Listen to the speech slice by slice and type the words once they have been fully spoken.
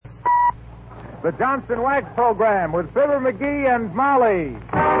the Johnson Wax Program with Fibber McGee and Molly.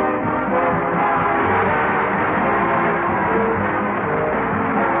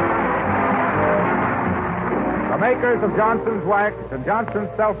 The makers of Johnson's Wax and Johnson's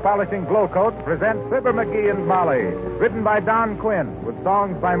Self-Polishing Glow Coat present Fibber McGee and Molly, written by Don Quinn, with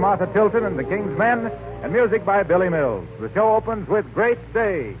songs by Martha Tilton and the King's Men, and music by Billy Mills. The show opens with Great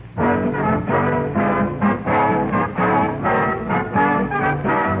Day.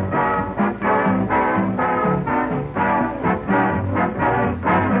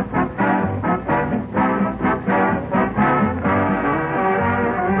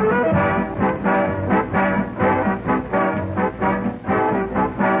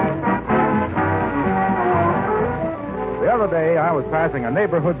 I was passing a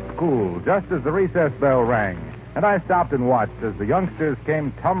neighborhood school just as the recess bell rang, and I stopped and watched as the youngsters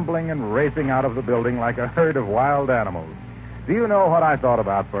came tumbling and racing out of the building like a herd of wild animals. Do you know what I thought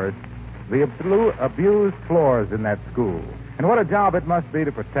about first? The abused floors in that school, and what a job it must be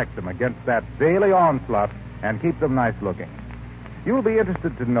to protect them against that daily onslaught and keep them nice looking. You'll be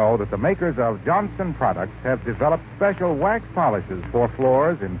interested to know that the makers of Johnson products have developed special wax polishes for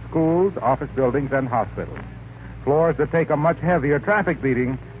floors in schools, office buildings, and hospitals. Floors that take a much heavier traffic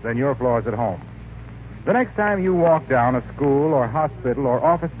beating than your floors at home. The next time you walk down a school or hospital or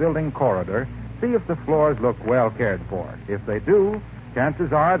office building corridor, see if the floors look well cared for. If they do,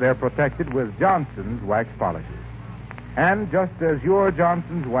 chances are they're protected with Johnson's wax polishes. And just as your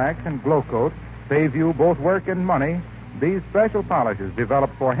Johnson's Wax and Glow Coat save you both work and money, these special polishes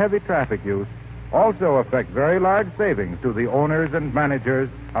developed for heavy traffic use also affect very large savings to the owners and managers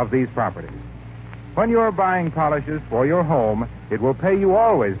of these properties. When you're buying polishes for your home, it will pay you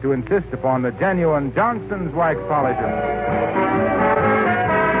always to insist upon the genuine Johnson's Wax polishes.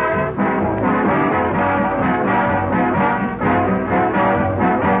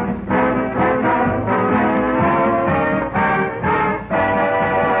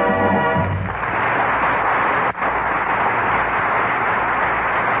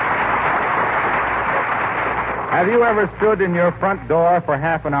 Have you ever stood in your front door for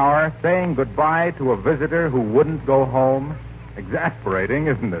half an hour saying goodbye to a visitor who wouldn't go home? Exasperating,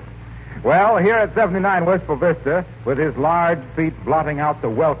 isn't it? Well, here at 79 Wistful Vista, with his large feet blotting out the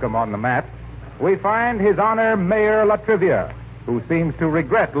welcome on the mat, we find His Honor Mayor Latrivia, who seems to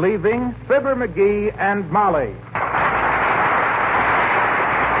regret leaving Fibber McGee and Molly.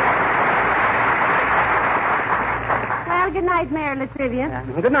 Good night, Mayor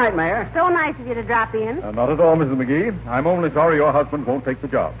Latrivia. Good night, Mayor. So nice of you to drop in. Not at all, Mrs. McGee. I'm only sorry your husband won't take the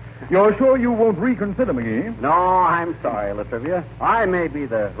job. You're sure you won't reconsider, McGee? No, I'm sorry, Latrivia. I may be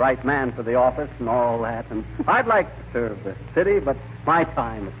the right man for the office and all that, and I'd like to serve the city, but my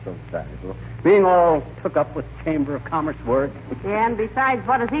time is so valuable. Being all took up with Chamber of Commerce work. Yeah, and besides,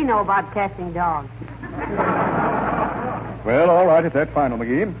 what does he know about catching dogs? Well, all right, if that's final,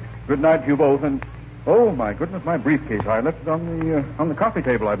 McGee. Good night to you both, and... Oh, my goodness, my briefcase. I left it on the coffee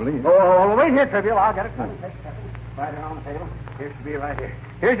table, I believe. Oh, wait here, Trivial. I'll get it. Right on the table. Here should be right here.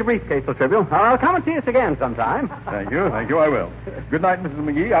 Here's your briefcase, Trivial. I'll come and see us again sometime. Thank you, I will. Good night, Mrs.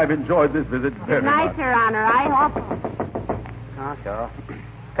 McGee. I've enjoyed this visit very much. Good night, Your Honor. I hope... Oh, sure.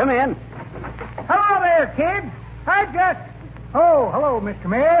 Come in. Hello there, kids. Oh, hello, Mr.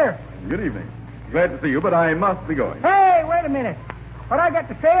 Mayor. Good evening. Glad to see you, but I must be going. Hey, wait a minute. What I got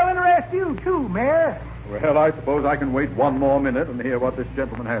to say will interest you, too, Mayor. Well, I suppose I can wait one more minute and hear what this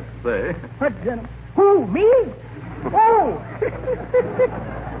gentleman has to say. What gentleman? Who, me? Oh!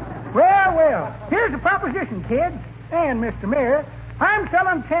 Well, here's the proposition, kids, and Mr. Mayor. I'm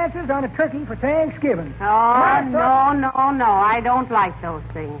selling chances on a turkey for Thanksgiving. Oh, no, I don't like those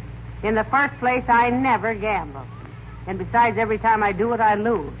things. In the first place, I never gamble. And besides, every time I do it, I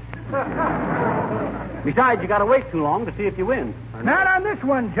lose. Besides, you got to wait too long to see if you win. Not on this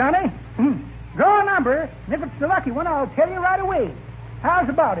one, Johnny. Draw a number, and if it's the lucky one, I'll tell you right away. How's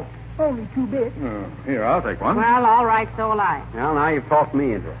about it? Only 2 bits. Here, I'll take one. Well, all right, so will I. Well, now you've talked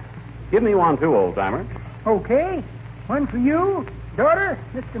me into it. Give me one, too, old-timer. Okay. One for you, daughter,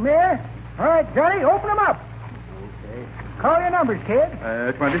 Mr. Mayor. All right, Johnny, open them up. Okay. Call your numbers, kid.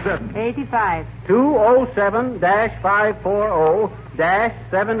 27. 85. 207-540-78.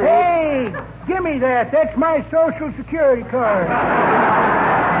 Hey, give me that. That's my Social Security card.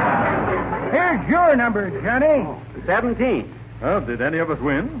 Here's your number, Johnny. 17. Well, did any of us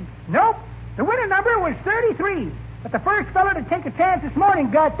win? Nope. The winning number was 33. But the first fellow to take a chance this morning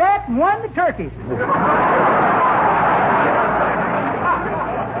got that and won the turkey.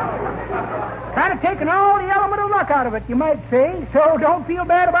 Kind of taking all the element of luck out of it, you might say. So don't feel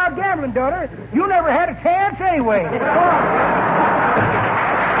bad about gambling, daughter. You never had a chance anyway.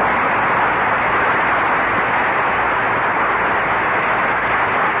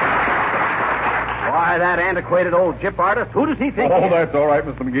 antiquated old gyp artist. Who does he think? Oh, that's all right,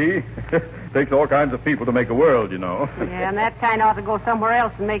 Mr. McGee. Takes all kinds of people to make a world, you know. Yeah, and that kind ought to go somewhere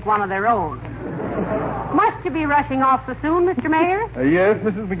else and make one of their own. Must you be rushing off so soon, Mr. Mayor? Yes,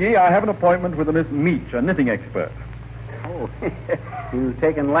 Mrs. McGee, I have an appointment with a Miss Meach, a knitting expert. Oh, you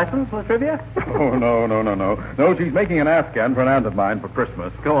taking lessons, Latrivia? Oh, no. No, she's making an Afghan for an aunt of mine for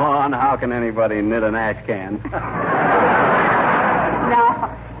Christmas. Go on. How can anybody knit an ash can? No,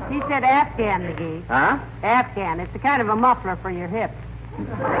 he said Afghan, McGee. Huh? Afghan. It's a kind of a muffler for your hips.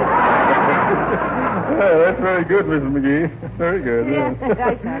 That's very good, Mrs. McGee. Very good. Yes, I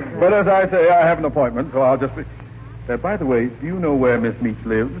thought so. But as I say, I have an appointment, so I'll just be... by the way, do you know where Miss Meach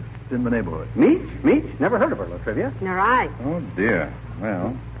lives? It's in the neighborhood. Meach? Never heard of her, Latrivia. You're right. Oh, dear.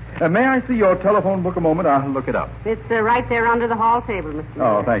 Well, may I see your telephone book a moment? I'll look it up. It's right there under the hall table, Mr. Mayor.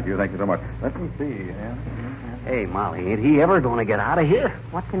 Oh, thank you so much. Let me see. Hey, Molly, ain't he ever going to get out of here?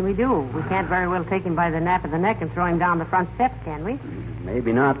 What can we do? We can't very well take him by the nape of the neck and throw him down the front steps, can we?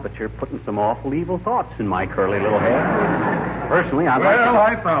 Maybe not, but you're putting some awful evil thoughts in my curly little head. Personally, I'd like to... Well,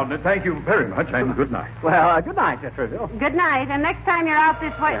 I found it. Thank you very much, and good night. Well, good night, Trivial. Good night, and next time you're out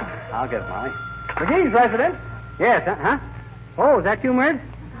this way... Yeah, I'll get it, Molly. McGee's residence? Yes, huh? Oh, is that you, Mert?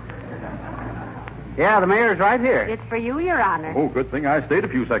 Yeah, the mayor's right here. It's for you, Your Honor. Oh, good thing I stayed a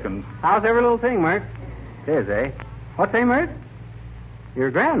few seconds. How's every little thing, Mert? It is, eh? What's that, Mert?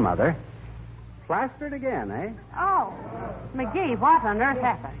 Your grandmother? Plastered again, eh? Oh, McGee, what on earth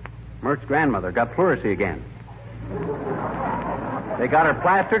happened? Mert's grandmother got pleurisy again. They got her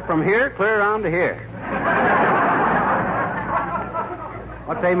plastered from here clear around to here.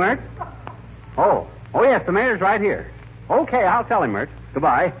 What's that, Mert? Oh, yes, the mayor's right here. Okay, I'll tell him, Mert.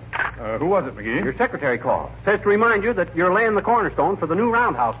 Goodbye. Who was it, McGee? Your secretary called. Says to remind you that you're laying the cornerstone for the new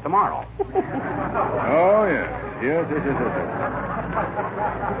roundhouse tomorrow. Oh, yes. Yes.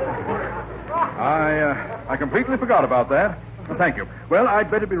 I completely forgot about that. Well, thank you. Well,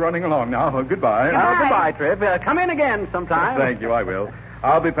 I'd better be running along now. Goodbye. Goodbye, Triv. Come in again sometime. Thank you, I will.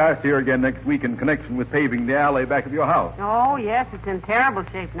 I'll be past here again next week in connection with paving the alley back of your house. Oh, yes, it's in terrible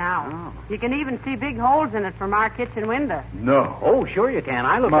shape now. Oh. You can even see big holes in it from our kitchen window. No. Oh, sure you can.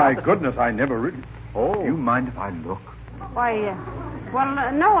 I look My out goodness, I never really... Oh. Do you mind if I look? Why,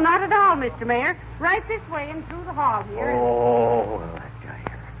 no, not at all, Mr. Mayor. Right this way and through the hall here. Oh, well, that guy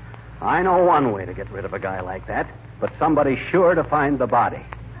here. I know one way to get rid of a guy like that, but somebody's sure to find the body.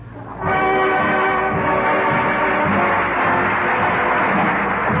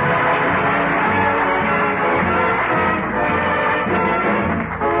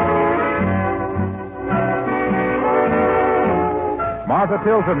 Martha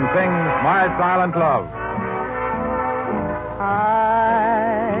Tilton sings My Silent Love.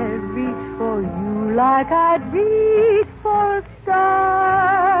 I'd reach for you like I'd reach for a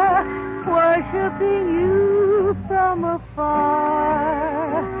star, worshiping you from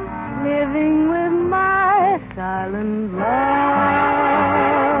afar, living with my silent love.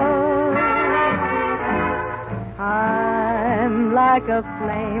 I'm like a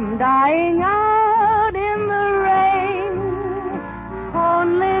flame dying out in the rain,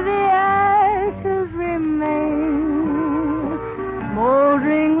 only the ashes remain,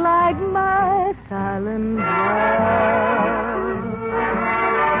 moldering like my silent love.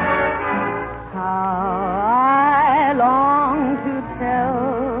 How I long to tell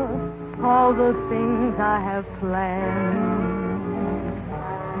all the things I have planned.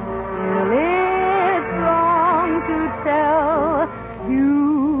 Still, it's wrong to tell, you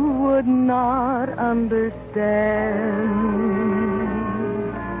would not understand.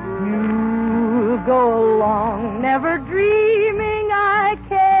 You go along, never dreaming I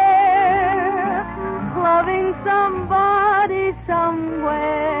care, loving somebody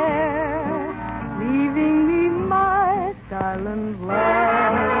somewhere, leaving me my silent love.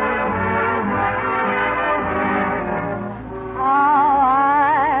 How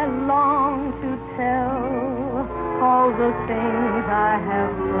I long to tell all the things I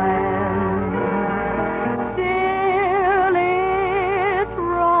have planned. Still, it's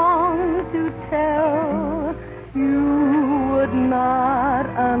wrong to tell, you would not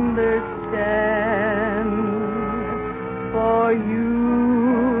understand. For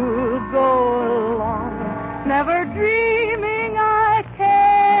you go along, never dreaming I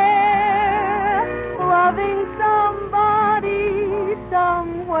care, loving somebody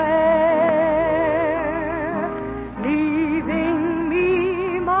somewhere, leaving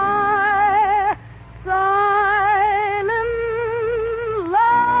me my silent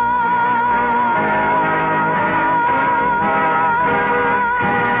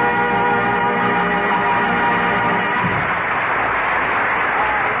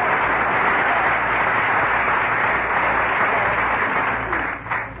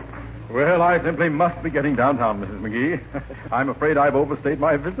simply must be getting downtown, Mrs. McGee. I'm afraid I've overstayed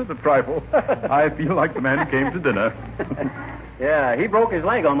my visit a trifle. I feel like the man who came to dinner. Yeah, he broke his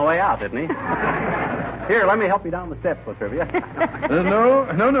leg on the way out, didn't he? Here, let me help you down the steps, Latrivia.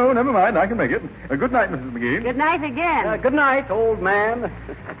 No, never mind. I can make it. Good night, Mrs. McGee. Good night again. Good night, old man.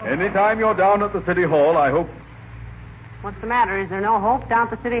 Anytime you're down at the City Hall, I hope... What's the matter? Is there no hope down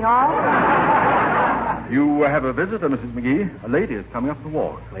at the City Hall? You have a visitor, Mrs. McGee. A lady is coming up the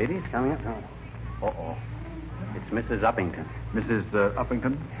walk. Lady's coming up? Oh. Uh-oh. It's Mrs. Uppington. Mrs.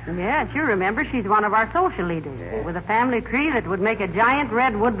 Uppington? Yes, you remember. She's one of our social leaders. Yeah. With a family tree that would make a giant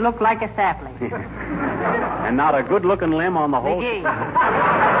redwood look like a sapling. And not a good-looking limb on the whole... McGee.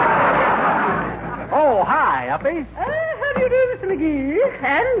 Oh, hi, Uppy. How do you do, Mr. McGee?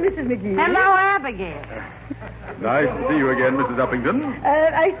 And Mrs. McGee. Hello, Abigail. Nice to see you again, Mrs. Uppington.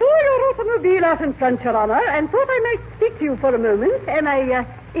 I saw your automobile out in front, Your Honor, and thought I might speak to you for a moment. Am I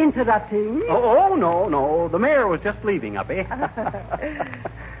interrupting? Oh, no. The mayor was just leaving, Uppy.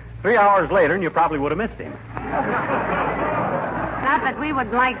 3 hours later, and you probably would have missed him. Not that we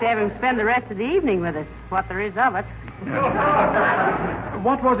would like to have him spend the rest of the evening with us, what there is of it.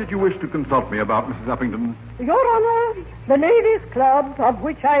 What was it you wished to consult me about, Mrs. Uppington? Your Honor, the Ladies' Club, of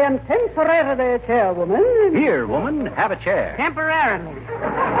which I am temporarily chairwoman... Here, woman, have a chair. Temporarily.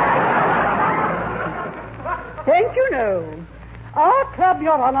 Thank you, no. Our club,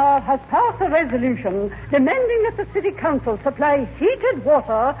 Your Honor, has passed a resolution demanding that the City Council supply heated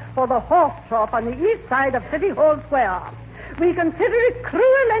water for the horse trough on the east side of City Hall Square. We consider it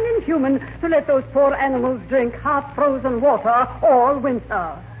cruel and inhuman to let those poor animals drink half-frozen water all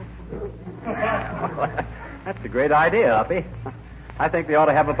winter. That's a great idea, Uppy. I think they ought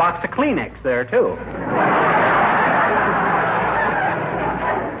to have a box of Kleenex there, too.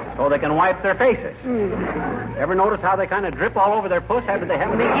 So they can wipe their faces. Ever notice how they kind of drip all over their puss after they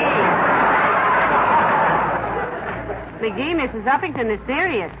have McGee, Mrs. Uppington is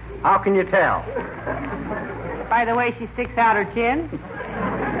serious. How can you tell? By the way she sticks out her chin.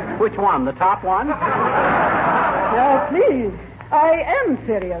 Which one, the top one? Now, please, I am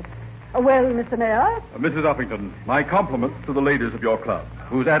serious. Well, Mr. Mayor? Mrs. Uppington, my compliments to the ladies of your club,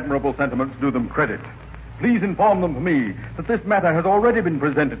 whose admirable sentiments do them credit. Please inform them for me that this matter has already been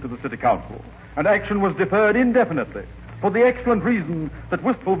presented to the City Council, and action was deferred indefinitely for the excellent reason that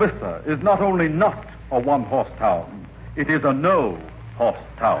Wistful Vista is not only not a one-horse town, it is a no-horse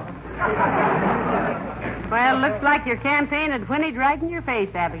town. Well, looks like your campaign had whinnied right in your face,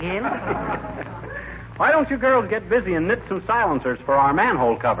 Abigail. Why don't you girls get busy and knit some silencers for our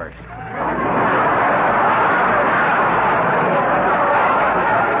manhole covers?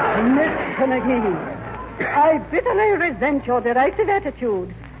 Mr. McGee, I bitterly resent your derisive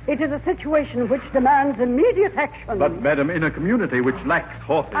attitude. It is a situation which demands immediate action. But, madam, in a community which lacks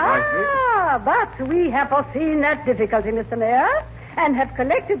horses, but we have foreseen that difficulty, Mr. Mayor, and have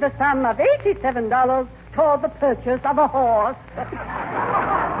collected the sum of $87 toward the purchase of a horse.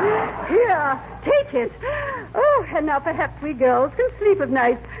 Here, take it. Oh, and now perhaps we girls can sleep at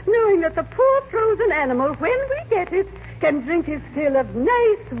night, knowing that the poor frozen animal, when we get it, can drink his fill of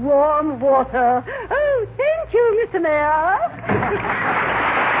nice, warm water. Oh, thank you, Mr. Mayor.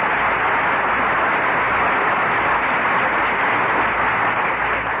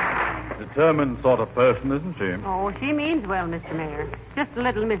 Determined sort of person, isn't she? Oh, she means well, Mr. Mayor. Just a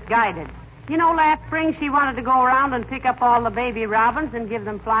little misguided. You know, last spring she wanted to go around and pick up all the baby robins and give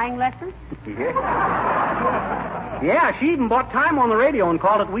them flying lessons. Yeah, she even bought time on the radio and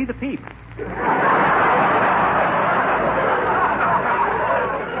called it We the Peep.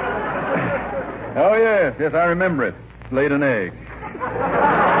 Oh, yes, I remember it. Laid an egg.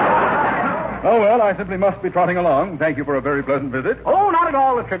 Oh, well, I simply must be trotting along. Thank you for a very pleasant visit. Oh, not at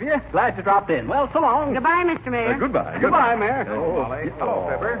all, Latrivia. Glad you dropped in. Well, so long. Goodbye, Mr. Mayor. Goodbye. Goodbye, Mayor. Hello,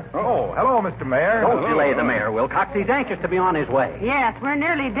 Fibber. Oh, hello, Mr. Mayor. Don't delay the mayor, Wilcox. He's anxious to be on his way. Yes, we're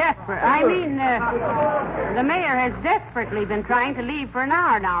nearly desperate. I mean, the mayor has desperately been trying to leave for an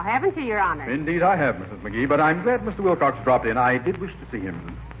hour now, haven't you, Your Honor? Indeed, I have, Mrs. McGee, but I'm glad Mr. Wilcox dropped in. I did wish to see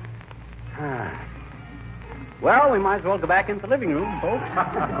him. Well, we might as well go back into the living room, folks.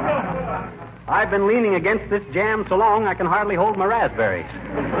 I've been leaning against this jam so long I can hardly hold my raspberries.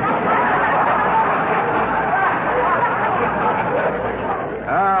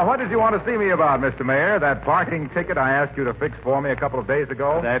 What did you want to see me about, Mr. Mayor? That parking ticket I asked you to fix for me a couple of days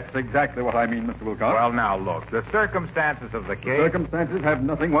ago? That's exactly what I mean, Mr. Wilcox. Well, now, look. The circumstances of the case... Circumstances have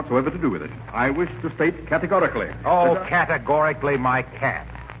nothing whatsoever to do with it. I wish to state categorically. Oh, categorically, my cat.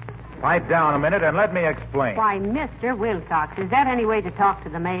 Pipe down a minute and let me explain. Why, Mr. Wilcox, is that any way to talk to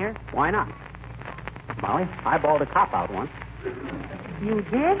the mayor? Why not? Molly, I balled a cop out once. You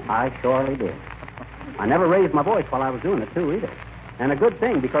did? I surely did. I never raised my voice while I was doing it, too, either. And a good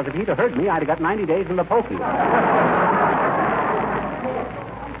thing, because if he'd have heard me, I'd have got 90 days in the pokey.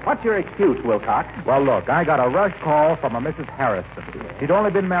 What's your excuse, Wilcox? Well, look, I got a rush call from a Mrs. Harrison. She'd only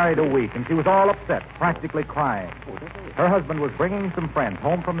been married a week, and she was all upset, practically crying. Her husband was bringing some friends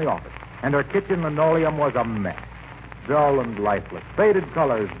home from the office, and her kitchen linoleum was a mess. Dull and lifeless, faded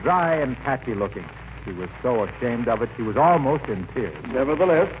colors, dry and patchy looking. She was so ashamed of it, she was almost in tears.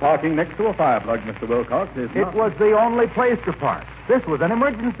 Nevertheless, parking next to a fire plug, Mr. Wilcox, is It was the only place to park. This was an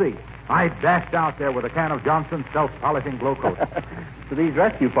emergency. I dashed out there with a can of Johnson's self-polishing glow coat. For these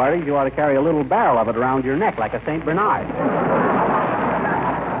rescue parties, you ought to carry a little barrel of it around your neck like a St. Bernard.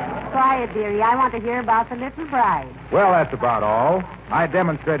 Quiet, dearie. I want to hear about the little bride. Well, that's about all. I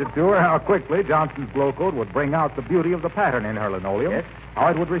demonstrated to her how quickly Johnson's glow coat would bring out the beauty of the pattern in her linoleum. Yes. How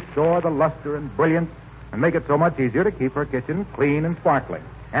it would restore the luster and brilliance and make it so much easier to keep her kitchen clean and sparkling.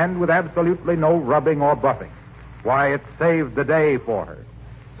 And with absolutely no rubbing or buffing. Why, it saved the day for her.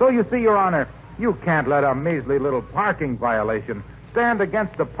 So you see, Your Honor, you can't let a measly little parking violation stand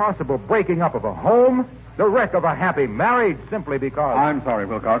against the possible breaking up of a home, the wreck of a happy marriage, simply because... I'm sorry,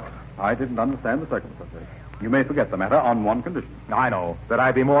 Wilcox. I didn't understand the circumstances. You may forget the matter on one condition. I know, that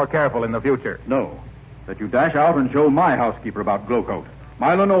I be more careful in the future. No, that you dash out and show my housekeeper about glow coat.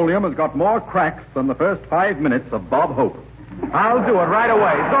 My linoleum has got more cracks than the first 5 minutes of Bob Hope. I'll do it right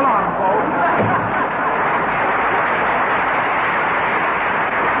away. So long, folks.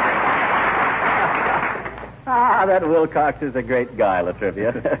 Ah, that Wilcox is a great guy,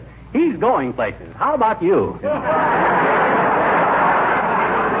 Latrivia. He's going places. How about you?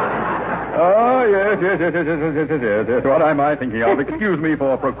 Oh, yes. What am I thinking of? Excuse me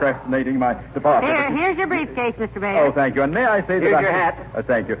for procrastinating my departure. Here's your briefcase, Mr. Bailey. Oh, thank you. And may I say that... Here's your hat.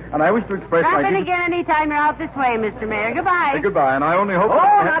 Thank you. And I wish to express Drop my... in again any time you're out this way, Mr. Mayor. Goodbye. Goodbye, and I only hope... Oh,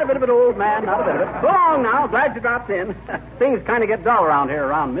 not a bit of it, old man. Not a bit of it. So long now. Glad you dropped in. Things kind of get dull around here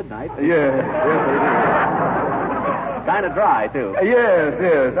around midnight. Yes, Kind of dry, too.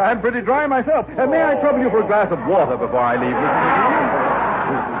 yes. I'm pretty dry myself. May I trouble you for a glass of water before I leave, Mr. McGee?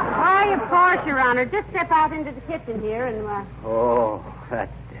 Why, of course, Your Honor. Just step out into the kitchen here and... Oh,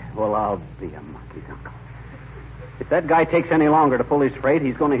 well, I'll be a monkey's uncle. If that guy takes any longer to pull his freight,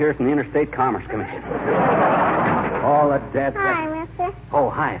 he's going to hear from the Interstate Commerce Commission. All that dead... Hi, mister. Oh,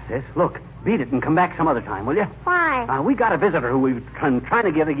 hi, sis. Look, beat it and come back some other time, will you? Why? We got a visitor who we've been trying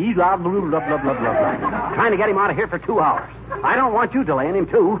to get trying to get him out of here for 2 hours. I don't want you delaying him,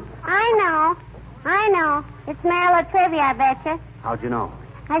 too. I know. It's Mayor Latrivia, I betcha. How'd you know?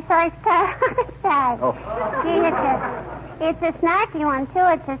 I saw his car outside. Oh. Gee, it's a snarky one, too.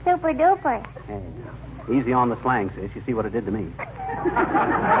 It's a super duper. Hey, easy on the slang, sis. You see what it did to me.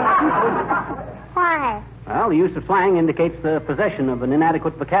 Why? Well, the use of slang indicates the possession of an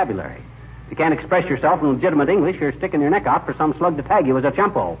inadequate vocabulary. If you can't express yourself in legitimate English, you're sticking your neck out for some slug to tag you as a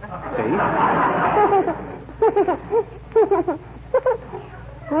chumpo. See?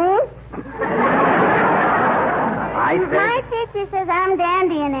 I said... My teacher says I'm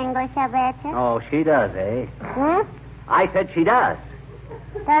dandy in English, I betcha. Oh, she does, eh? Hmm? I said she does.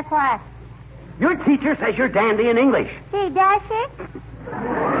 That's what? Your teacher says you're dandy in English. She does she?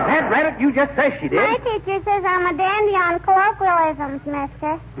 Aunt Rabbit, you just said she did. My teacher says I'm a dandy on colloquialisms,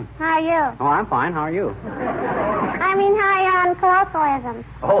 mister. How are you? Oh, I'm fine. How are you? I mean, how are you on colloquialisms?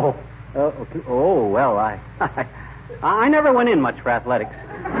 Well, I never went in much for athletics.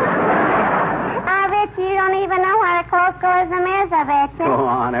 I bet you don't even know what a colloquialism is, I bet you. Go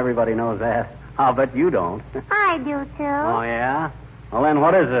on, everybody knows that. I'll bet you don't. I do, too. Oh, yeah? Well, then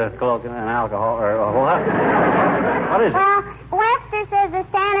what is an alcohol, or what? What is it? Well, Webster says the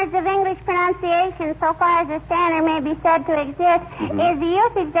standards of English pronunciation, so far as a standard may be said to exist, is the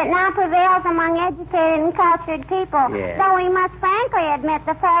usage that now prevails among educated and cultured people. Yeah. Though we must frankly admit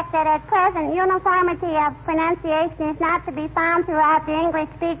the fact that at present uniformity of pronunciation is not to be found throughout the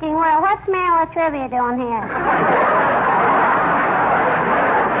English-speaking world. What's Mayor Latrivia doing here?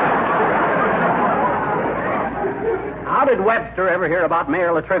 How did Webster ever hear about Mayor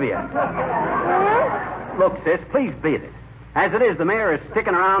Latrivia? Look, sis, please beat it. As it is, the mayor is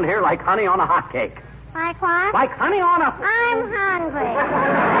sticking around here like honey on a hot cake. Like what? Like honey on a... I'm hungry.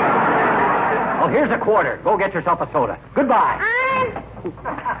 Well, here's a quarter. Go get yourself a soda. Goodbye.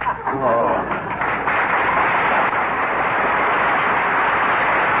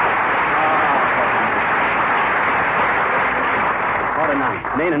 What a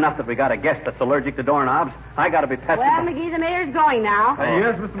night. It ain't enough that we got a guest that's allergic to doorknobs. I got to be pestered. Well, McGee, the mayor's going now.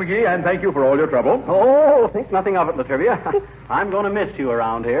 Yes, Mr. McGee, and thank you for all your trouble. Oh, think nothing of it, Latrivia. I'm going to miss you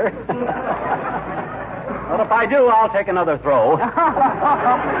around here. Well, if I do, I'll take another throw.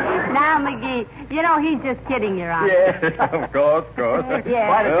 Now, McGee, you know he's just kidding, Your Honor. Yes, of course. Yes.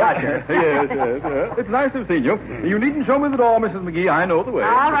 Quite a toucher. Yes. It's nice to have seen you. You needn't show me the door, Mrs. McGee. I know the way.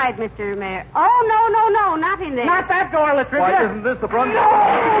 All right, Mr. Mayor. Oh, no, not in there. Not that door, Latrivia. Why, isn't this the front door?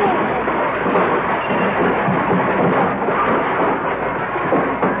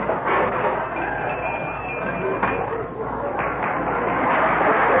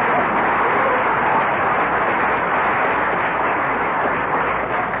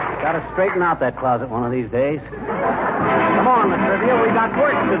 Got to straighten out that closet one of these days. Come on, Latrivia. We got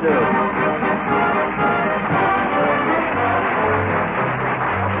work to do.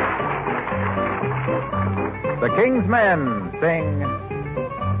 The King's Men sing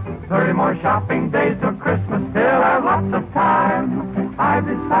 30 more shopping days till Christmas, still have lots of time. I've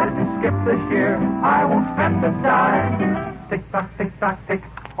decided to skip this year, I won't spend a dime. Tick tock, tick,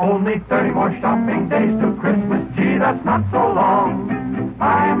 only 30 more shopping days till Christmas. Gee, that's not so long.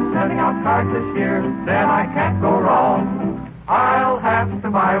 I am sending out cards this year, then I can't go wrong. I'll have to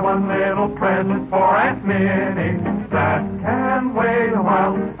buy one little present for Aunt Minnie. That can wait a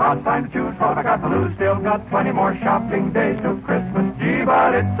while. I'll time to choose what I got to lose. Still got 20 more shopping days till Christmas. Gee,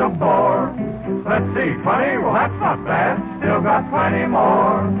 but it's a bore. Let's see, 20? Well, that's not bad. Still got 20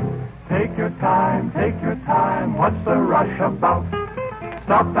 more. Take your time, what's the rush about?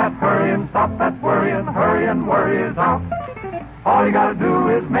 Stop that hurrying, stop that worrying, hurry and worry is out. All you gotta do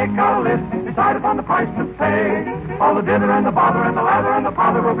is make a list, decide upon the price to pay. All the dinner and the bother and the lather and the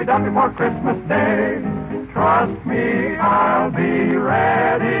pother will be done before Christmas Day. Trust me, I'll be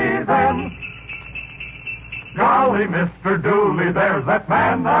ready then. Golly, Mr. Dooley, there's that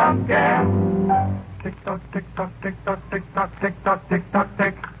man again. Tick-tock, tick-tock, tick-tock, tick-tock, tick-tock, tick-tock,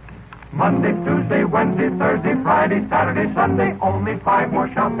 tick. Monday, Tuesday, Wednesday, Thursday, Friday, Saturday, Sunday. Only 5 more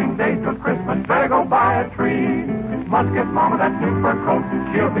shopping days till Christmas. Better go buy a tree. Must get Mama that new fur coat.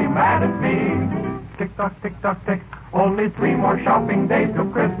 She'll be mad at me. Tick-tock, tick-tock, tick. Only 3 more shopping days till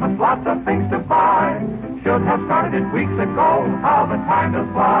Christmas. Lots of things to buy. Should have started it weeks ago. How the time does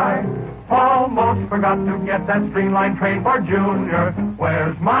fly. Almost forgot to get that streamlined train for Junior.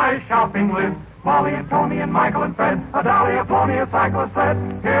 Where's my shopping list? Molly and Tony and Michael and Fred, a dolly, a pony, a cycle, a sled.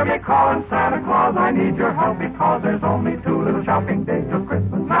 Hear me calling Santa Claus, I need your help because there's only 2 little shopping days till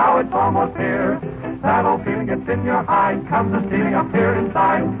Christmas. Now it's almost here. That old feeling gets in your hide, comes the stealing up here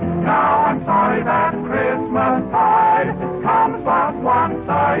inside. Now I'm sorry that Christmas tide comes but once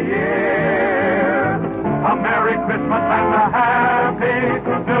a year. A Merry Christmas and a Happy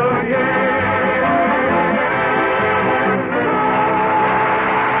New Year.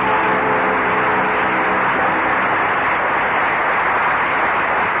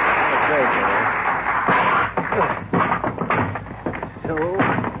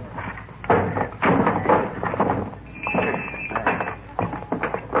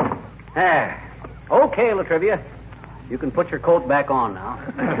 Okay, Latrivia. You can put your coat back on now.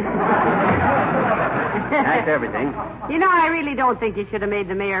 That's everything. You know, I really don't think you should have made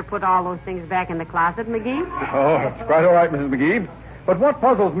the mayor put all those things back in the closet, McGee. Oh, that's quite all right, Mrs. McGee. But what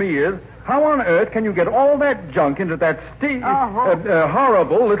puzzles me is, how on earth can you get all that junk into that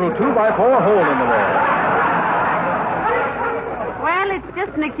horrible little 2x4 hole in the wall? Well, it's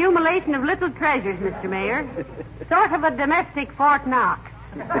just an accumulation of little treasures, Mr. Mayor. Sort of a domestic Fort Knox.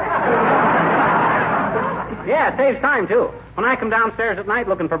 Yeah, it saves time, too. When I come downstairs at night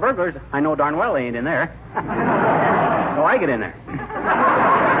looking for burglars, I know darn well they ain't in there. So I get in there.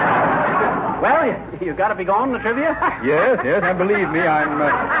 Well, you got to be gone, Latrivia? Yes, and believe me,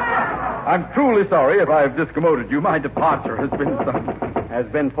 I'm truly sorry if I've discommoded you. My departure has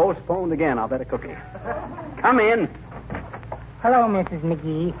been postponed again. I'll bet a cookie. Come in. Hello, Mrs.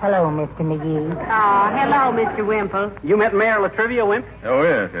 McGee. Hello, Mr. McGee. Oh, hello, Mr. Wimple. You met Mayor Latrivia, Wimp? Oh,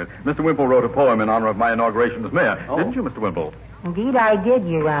 yes. Mr. Wimple wrote a poem in honor of my inauguration as mayor. Oh. Didn't you, Mr. Wimple? Indeed, I did,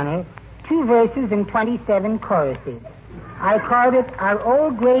 Your Honor. 2 verses and 27 choruses. I called it Our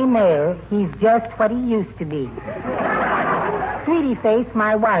Old Gray Mayor, He's Just What He Used to Be. Sweetie Face,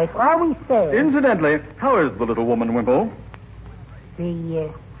 my wife, always says... Incidentally, how is the little woman, Wimple?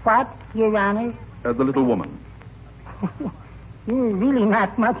 The, what, Your Honor? The little woman. You're really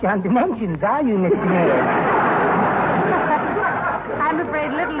not much on dimensions, are you, Mr. Mayor? I'm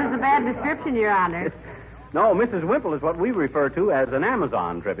afraid little is a bad description, Your Honor. No, Mrs. Wimple is what we refer to as an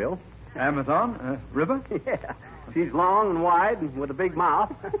Amazon, Trivial. Amazon? River? Yeah. She's long and wide and with a big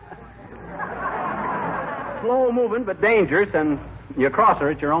mouth. Slow moving but dangerous, and you cross her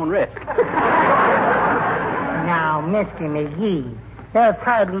at your own risk. Now, Mr. McGee, that's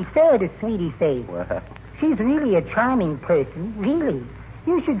hardly fair to Sweetie Face. Well... She's really a charming person, really.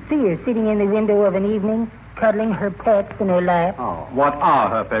 You should see her sitting in the window of an evening, cuddling her pets in her lap. Oh. What are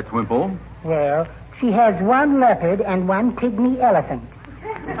her pets, Wimple? Well, she has one leopard and one pygmy elephant.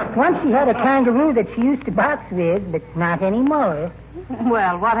 Once she had a kangaroo that she used to box with, but not anymore.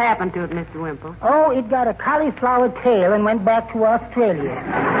 Well, what happened to it, Mr. Wimple? Oh, it got a cauliflower tail and went back to Australia.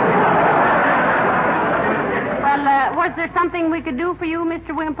 Well, was there something we could do for you,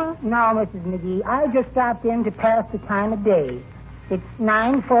 Mr. Wimple? No, Mrs. McGee. I just stopped in to pass the time of day. It's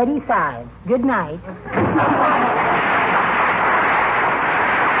 9:45. Good night.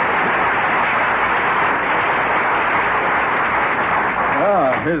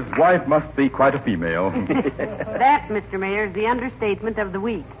 His wife must be quite a female. That, Mr. Mayor, is the understatement of the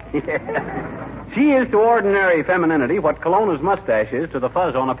week. Yeah. She is to ordinary femininity what Cologne's mustache is to the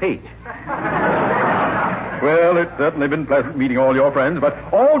fuzz on a peach. Well, it's certainly been pleasant meeting all your friends, but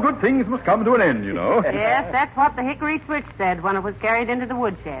all good things must come to an end, you know. Yes, that's what the hickory switch said when it was carried into the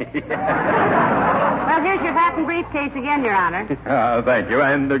woodshed. Well, here's your hat and briefcase again, Your Honor. Thank you,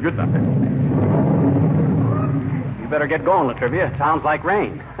 and good night. Better get going, Latrivia. It sounds like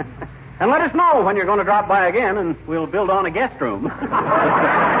rain. And let us know when you're going to drop by again, and we'll build on a guest room.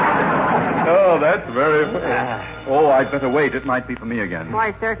 Oh, that's very... Oh, I'd better wait. It might be for me again.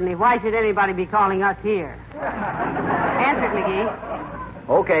 Why, certainly. Why should anybody be calling us here? Answer it, McGee.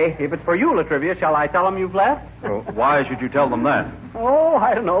 Okay, if it's for you, Latrivia, shall I tell them you've left? Oh, why should you tell them that? Oh,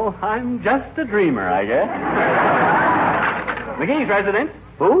 I don't know. I'm just a dreamer, I guess. McGee's resident.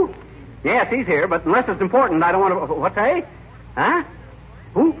 Who? Yes, he's here, but unless it's important, I don't want to... What, say? Huh?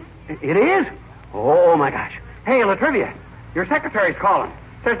 Who? It is? Oh, my gosh. Hey, Latrivia, your secretary's calling.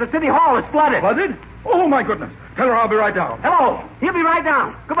 Says the city hall is flooded. Flooded? Oh, my goodness. Tell her I'll be right down. Hello. He'll be right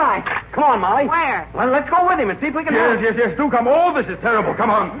down. Goodbye. Come on, Molly. Where? Well, let's go with him and see if we can help. Yes. Do come. Oh, this is terrible.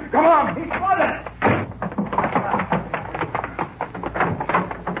 Come on. Come on. He's flooded.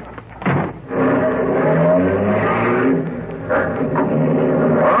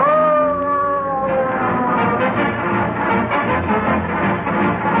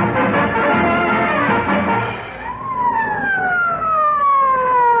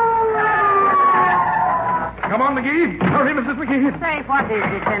 Hurry, Mrs. McGee. Say, what is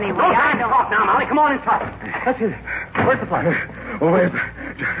this anyway? Don't talk now, Molly. Come on inside. That's it. Where's the fire? Oh, where's...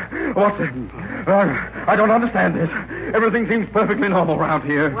 What's it? I don't understand this. Everything seems perfectly normal around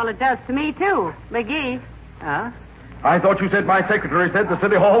here. Well, it does to me, too. McGee. Huh? I thought you said my secretary said the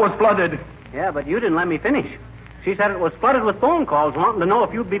city hall was flooded. Yeah, but you didn't let me finish. She said it was flooded with phone calls wanting to know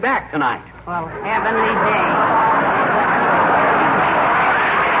if you'd be back tonight. Well, heavenly day.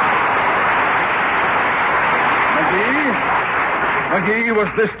 McGee, was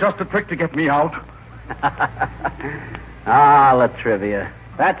this just a trick to get me out? Latrivia.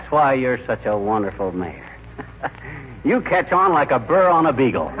 That's why you're such a wonderful mayor. You catch on like a burr on a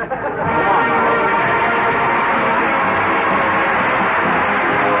beagle. Come on.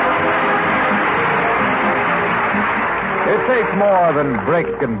 It takes more than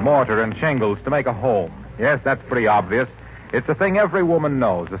brick and mortar and shingles to make a home. Yes, that's pretty obvious. It's a thing every woman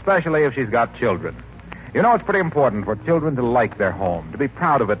knows, especially if she's got children. You know, it's pretty important for children to like their home, to be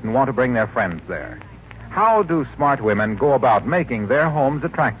proud of it and want to bring their friends there. How do smart women go about making their homes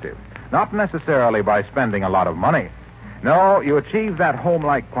attractive? Not necessarily by spending a lot of money. No, you achieve that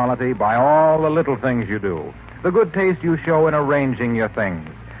home-like quality by all the little things you do. The good taste you show in arranging your things.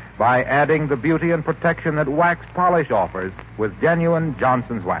 By adding the beauty and protection that wax polish offers with genuine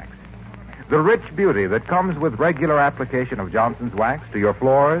Johnson's wax. The rich beauty that comes with regular application of Johnson's wax to your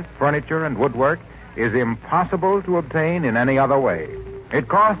floors, furniture, and woodwork is impossible to obtain in any other way. It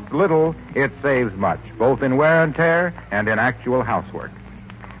costs little, it saves much, both in wear and tear and in actual housework.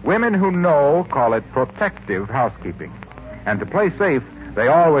 Women who know call it protective housekeeping. And to play safe, they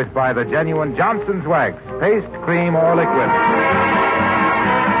always buy the genuine Johnson's wax, paste, cream, or liquid.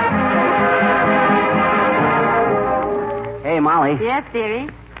 Hey, Molly. Yes, dearie?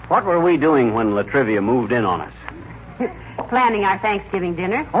 What were we doing when Latrivia moved in on us? Planning our Thanksgiving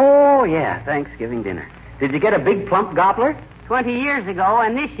dinner. Oh, yeah, Thanksgiving dinner. Did you get a big plump gobbler? 20 years ago,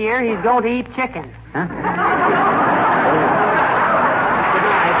 and this year he's going to eat chicken. Huh? Good night.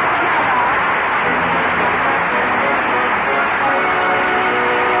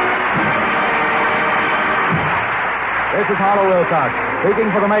 This is Harlow Wilcox,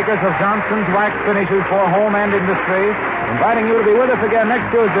 speaking for the makers of Johnson's Wax Finishes for Home and Industry, inviting you to be with us again next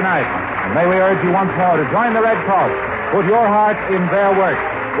Tuesday night. And may we urge you once more to join the Red Cross. Put your heart in their work.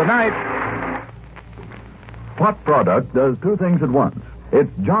 Good night. What product does two things at once? It's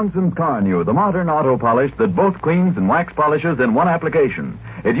Johnson's Carnew, the modern auto polish that both cleans and wax polishes in one application.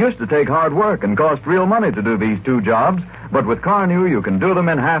 It used to take hard work and cost real money to do these two jobs, but with Carnew you can do them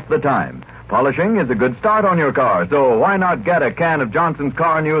in half the time. Polishing is a good start on your car, so why not get a can of Johnson's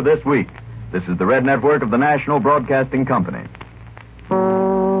Car New this week? This is the Red Network of the National Broadcasting Company.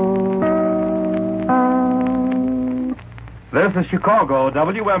 This is Chicago,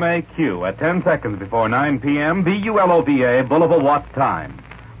 WMAQ, at 10 seconds before 9 p.m., BULOVA, Bulova Watts Time.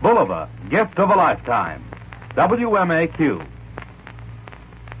 Bulova, gift of a lifetime. WMAQ.